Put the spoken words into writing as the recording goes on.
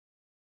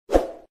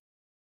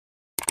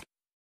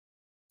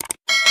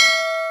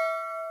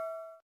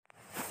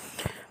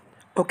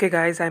Okay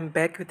guys, I'm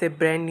back with a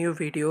brand new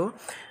video.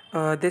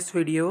 This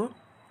video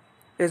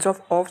is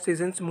of off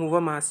seasons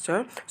mover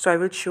master. So I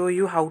will show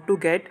you how to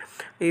get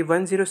a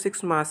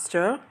 106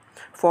 master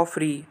for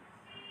free.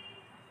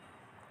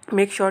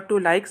 Make sure to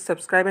like,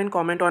 subscribe and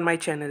comment on my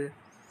channel.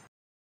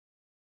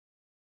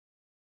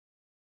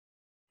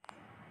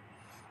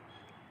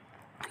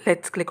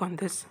 Let's click on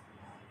this.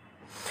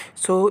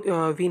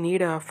 So we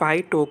need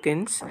 5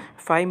 tokens,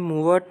 5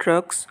 mover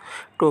trucks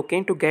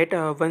token to get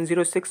a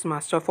 106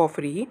 master for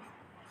free.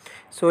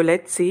 So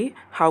let's see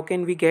how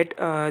can we get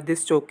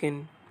this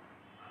token.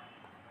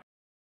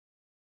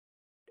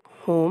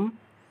 Home,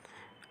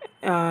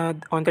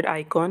 on that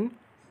icon,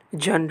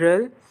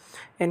 general,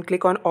 and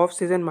click on off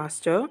season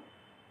master.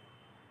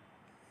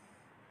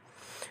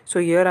 So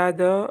here are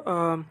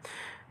the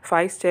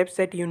 5 steps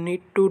that you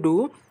need to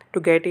do to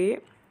get a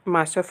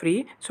master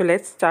free. So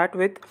let's start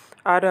with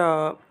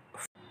our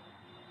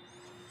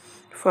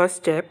first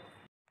step.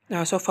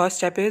 So first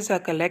step is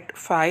collect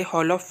 5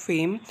 Hall of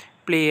Fame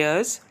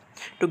players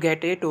to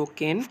get a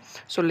token.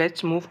 So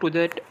let's move to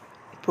that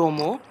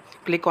promo.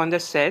 Click on the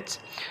sets.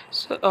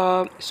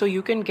 So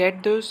you can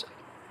get those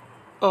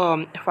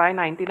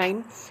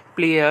 599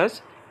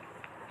 players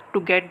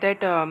to get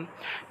that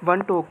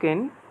one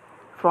token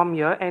from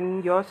here,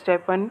 and your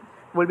step 1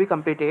 will be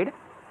completed.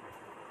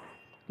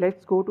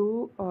 Let's go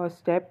to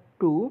step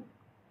 2.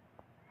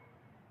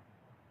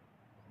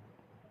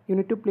 You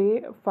need to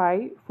play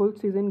 5 full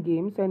season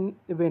games and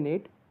win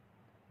it.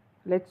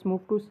 Let's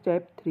move to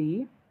step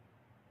 3.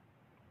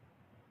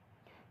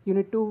 You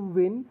need to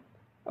win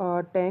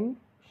 10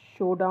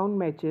 showdown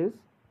matches.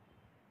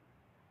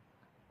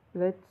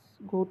 Let's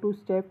go to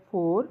step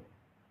 4.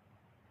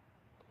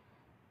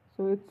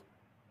 So it's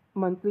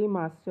monthly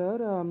master.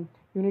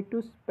 You need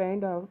to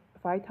spend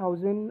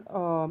 5000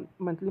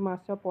 monthly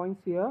master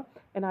points here,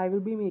 and I will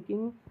be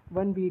making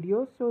one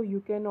video so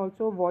you can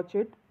also watch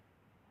it.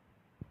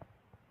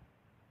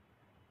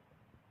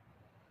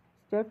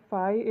 Step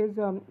 5 is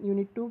you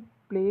need to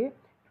play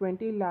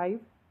 20 live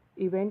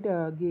event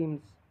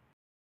games.